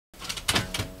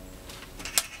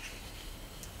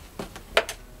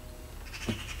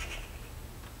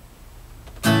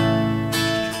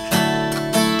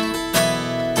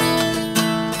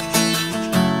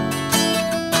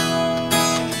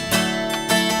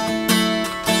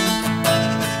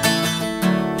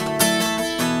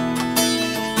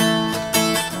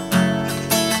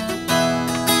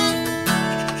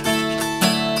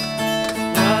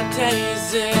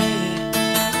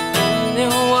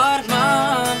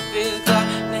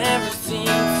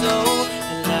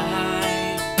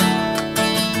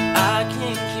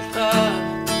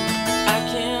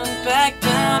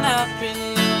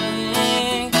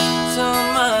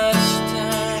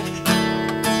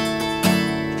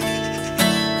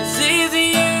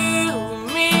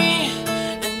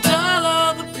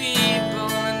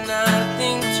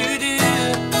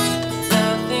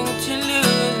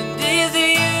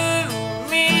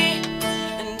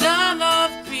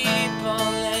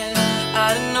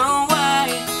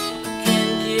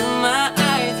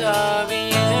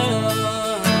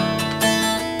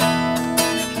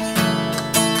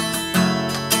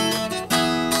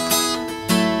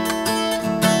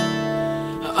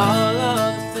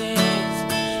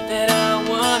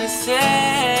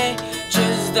say,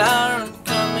 just aren't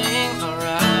coming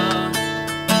around.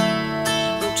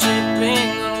 I'm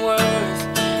tripping on words,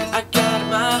 I got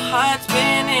my heart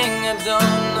spinning, I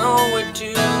don't know where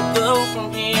to go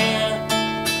from here.